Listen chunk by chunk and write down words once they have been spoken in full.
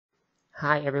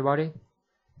Hi everybody,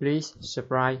 please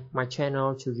subscribe my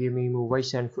channel to give me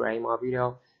motivation to create more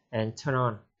video and turn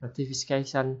on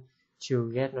notification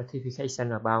to get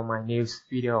notification about my new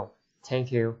video.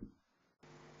 Thank you.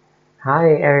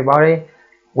 Hi everybody,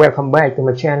 welcome back to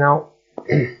my channel.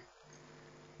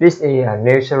 This is a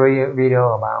new series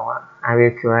video about I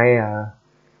will create a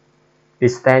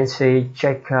distance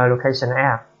checker location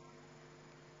app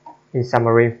in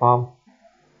submarine form.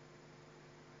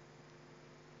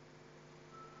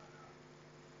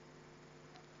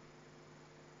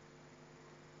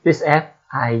 This app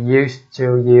I use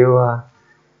to use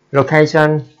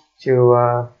location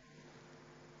to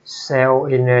sell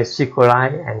in a circle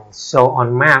line and show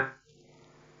on map,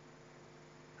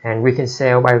 and we can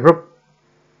sell by group.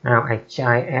 Now I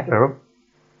try add a group.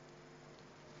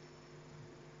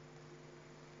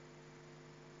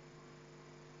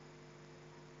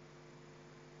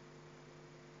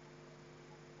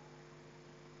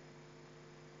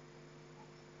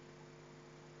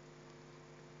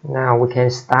 Now we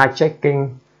can start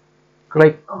checking.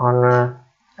 Click on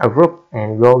a group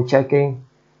and go checking.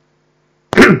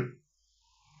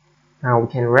 Now we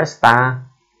can restart.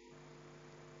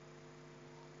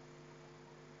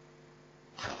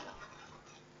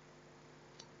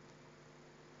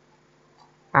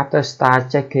 After start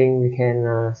checking, we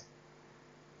can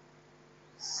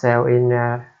sell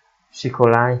in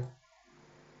circle line.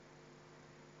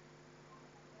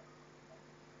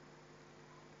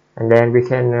 And then we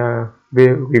can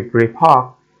view with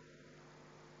report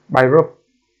by group,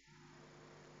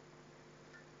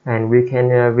 and we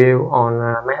can view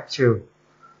on map too.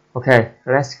 Okay,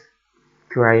 let's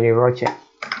create new project.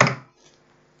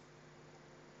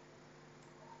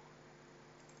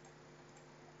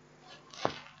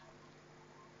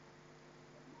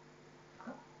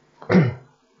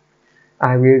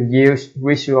 I will use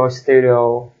Visual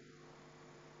Studio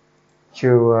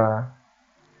to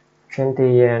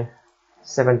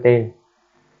 2017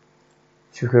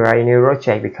 to create new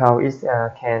project because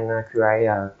it can create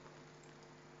a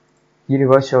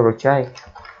universal project.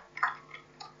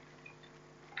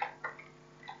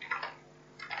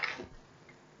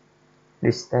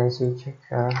 Distance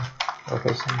checker,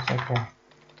 location checker.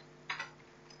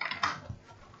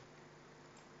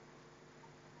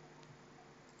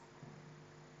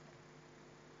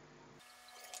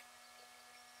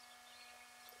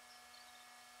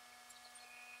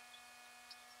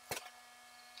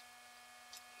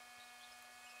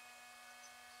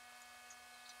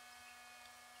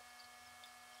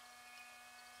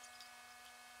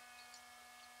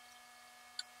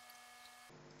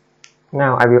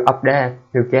 Now I will update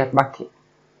to get bucket.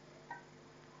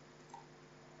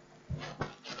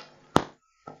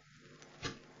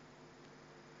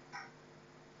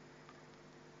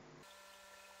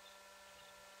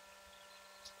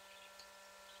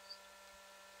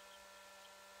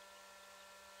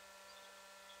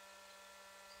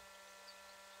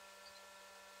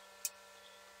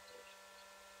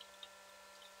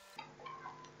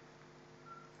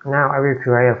 Now I will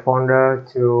create a folder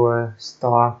to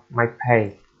store my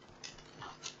page.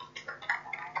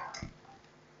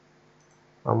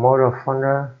 A model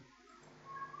folder.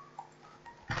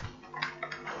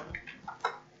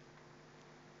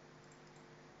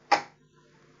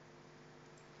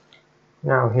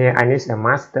 Now here I need a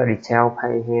master detail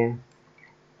page here.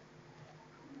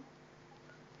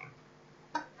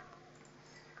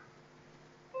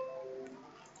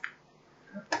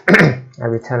 I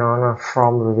will turn on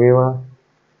from reviewer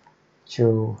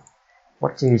to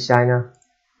watching designer.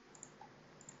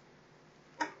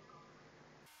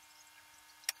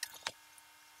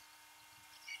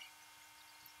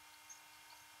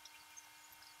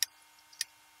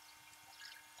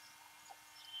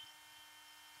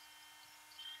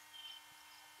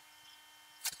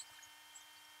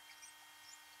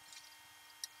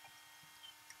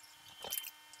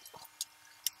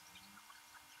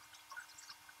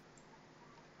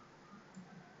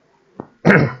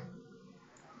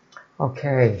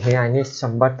 Okay, here I need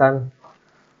some button.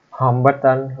 Home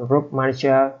button, group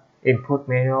manager, input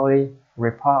manually,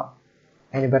 report,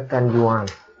 any button you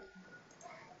want.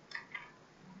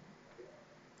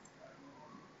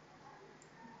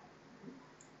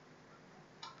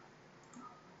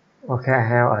 Okay, I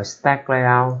have a stack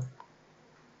layout.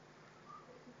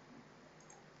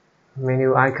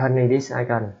 Menu icon is this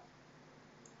icon.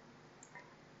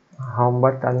 Home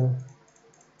button.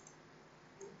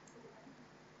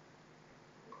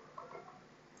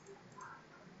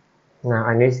 Now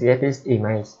I need to get this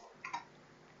image.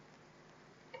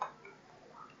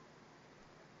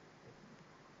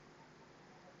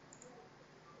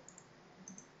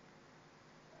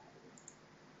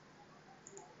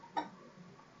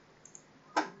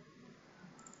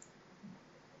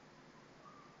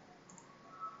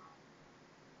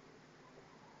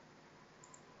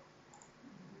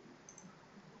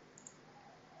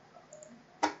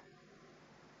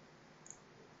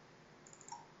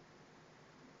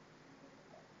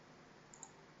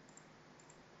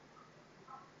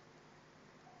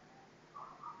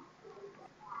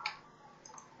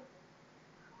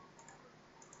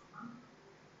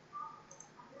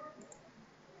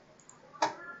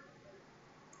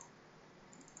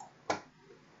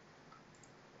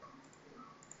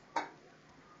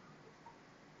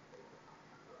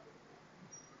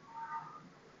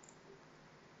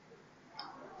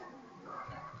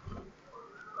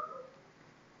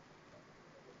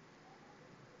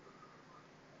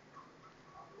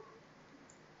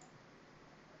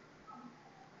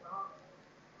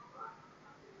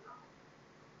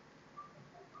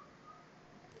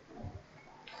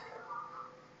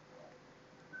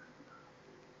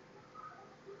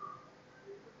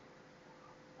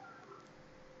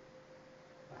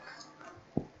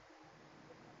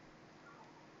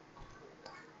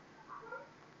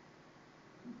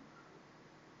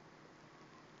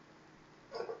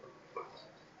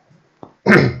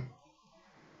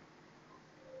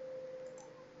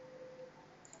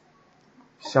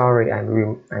 Sorry, I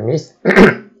missed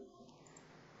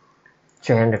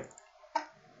change the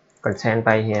content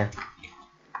by here.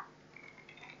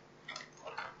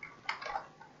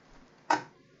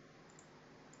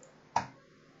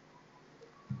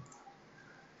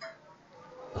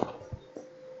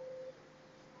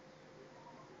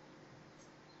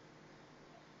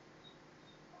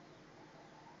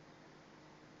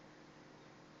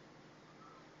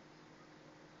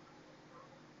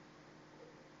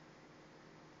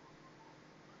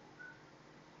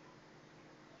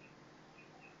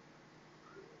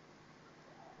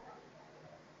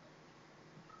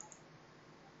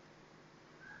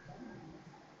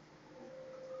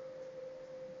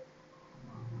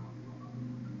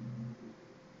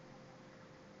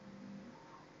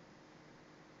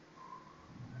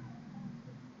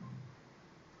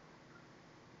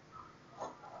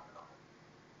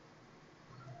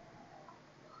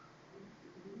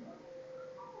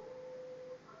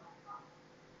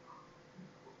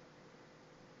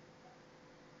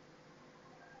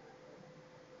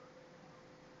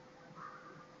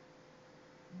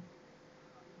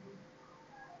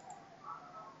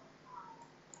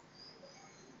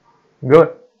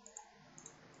 Good.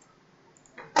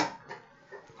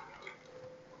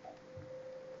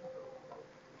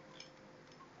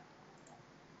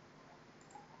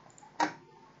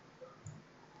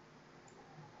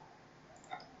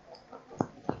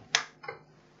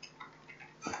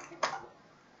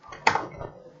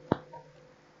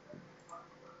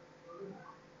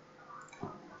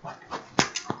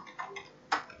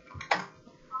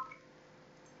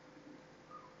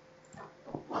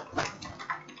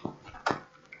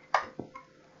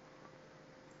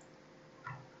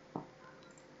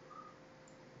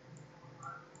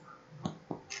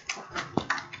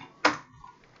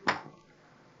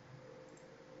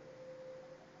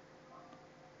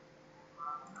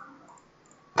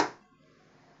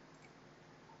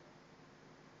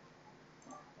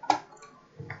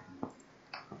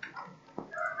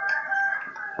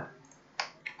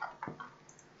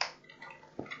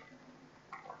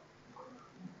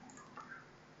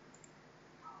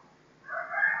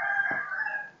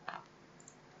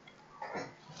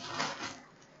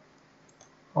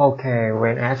 Okay,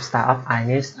 when I start up, I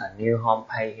need a new home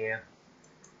page here.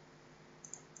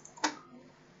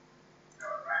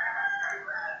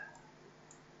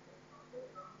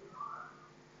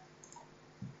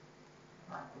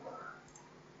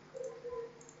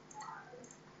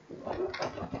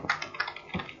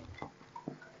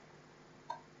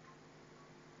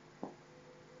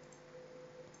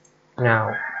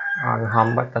 Now, on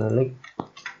home button click.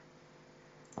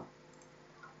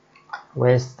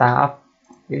 When start up,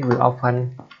 it will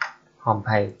open home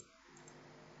page.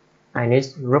 I need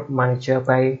group manager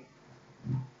page.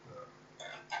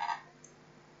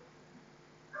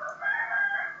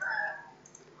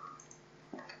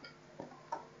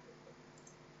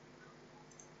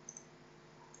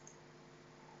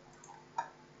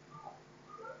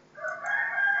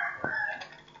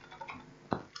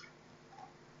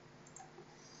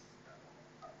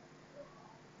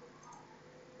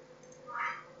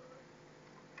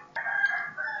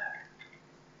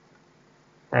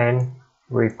 And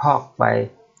report by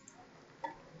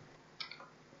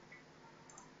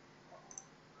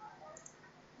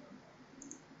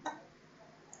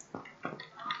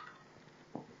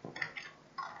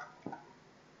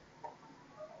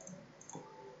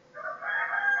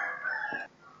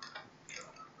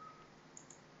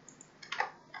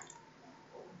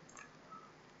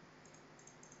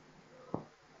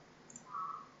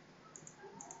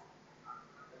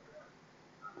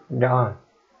done.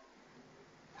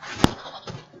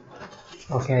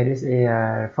 Okay, this is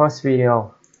first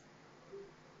video.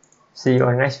 See you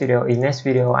on next video. In next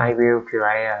video, I will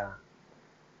create a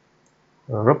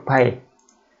group page.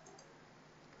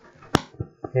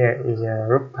 Here is a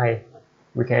group page.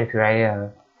 We can create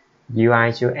a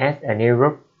UI to add a new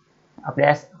group,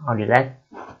 update or delete.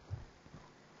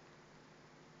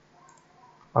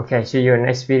 Okay, see you in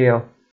next video.